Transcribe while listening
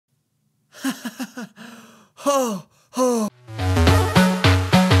It's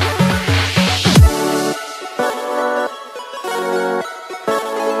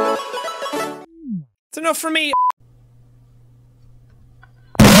enough for me.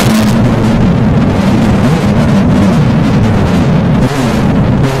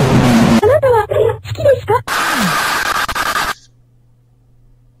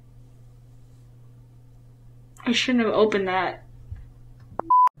 I shouldn't have opened that.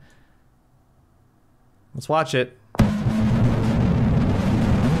 Let's watch it. What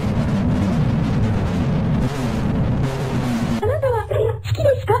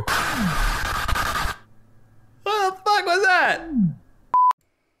the fuck was that?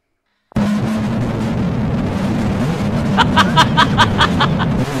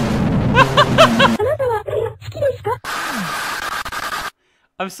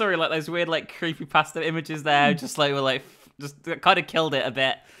 I'm sorry, like those weird, like creepypasta images there, just like were like, just kind of killed it a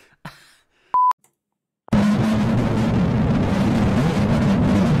bit.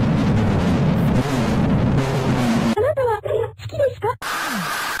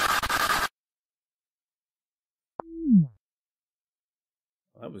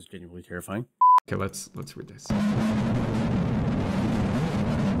 That was genuinely terrifying. Okay, let's read this.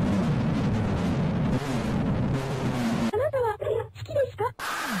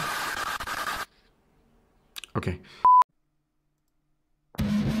 Okay.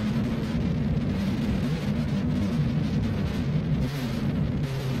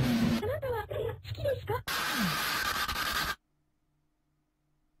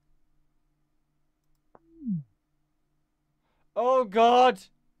 Oh God!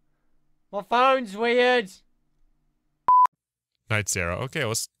 My phone's weird! Night, Sarah. Okay,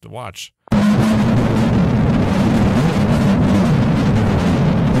 let's watch.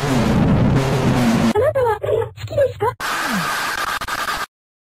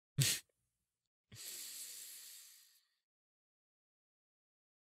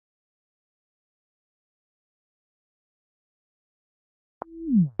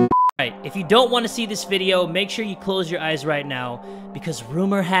 Alright, if you don't want to see this video, make sure you close your eyes right now, because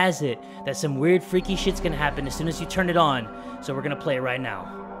rumor has it that some weird freaky shit's gonna happen as soon as you turn it on, so we're gonna play it right now.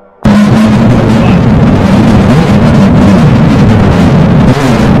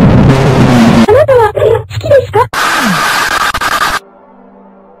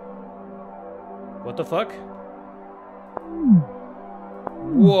 What the fuck?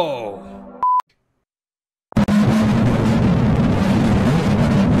 Whoa.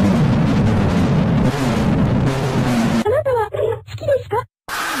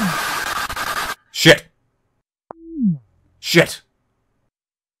 Shit! Shit!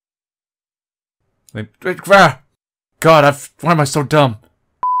 God, why am I so dumb?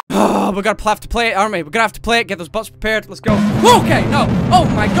 Oh, we're gonna have to play it, aren't we? We're gonna have to play it, get those butts prepared, let's go. Okay, no! Oh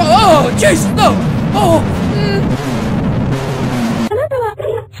my God! Oh, Jesus, no! Oh!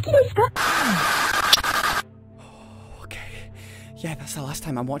 Okay. Yeah, that's the last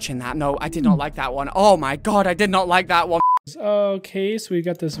time I'm watching that. No, I did not like that one. Oh my God, I did not like that one. Okay, so we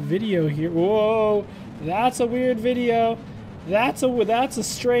got this video here. Whoa, that's a weird video. That's a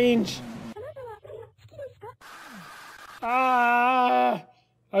strange. Ah,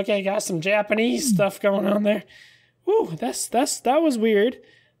 okay, got some Japanese stuff going on there. Woo, that was weird.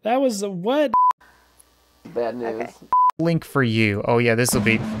 That was what? Bad news. Okay. Link for you. Oh yeah, this will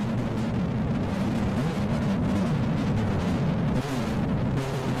be.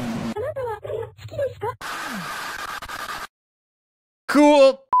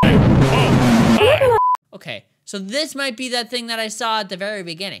 Cool. Okay, so this might be that thing that I saw at the very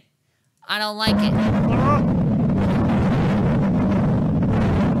beginning. I don't like it.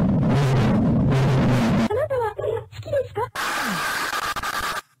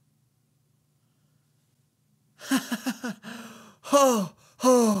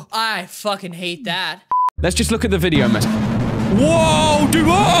 I fucking hate that. Let's just look at the video, mess. Whoa, dude!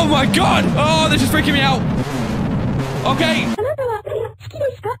 Oh my God! Oh, this is freaking me out. Okay.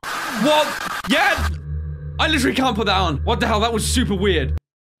 What? Yeah! I literally can't put that on. What the hell? That was super weird.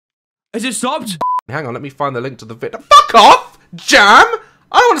 Has it stopped? Hang on, let me find the link to the video. Fuck off! Jam!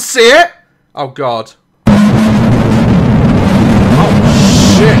 I don't want to see it! Oh God. Oh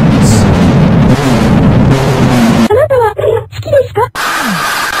shit!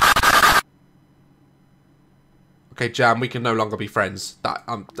 Okay, Jam, we can no longer be friends. That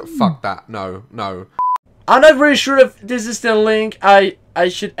fuck that. No, no. I'm not very sure if this is the link I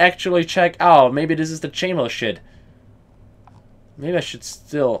should actually check out. Maybe this is the channel shit. Maybe I should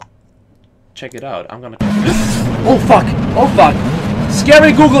still check it out. I'm gonna check it out. Oh fuck! Oh fuck!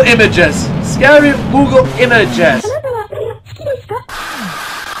 Scary Google images! Scary Google images!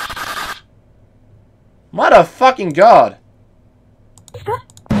 Motherfucking god!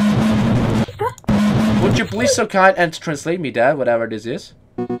 Would you please so kind and translate me that, whatever this is?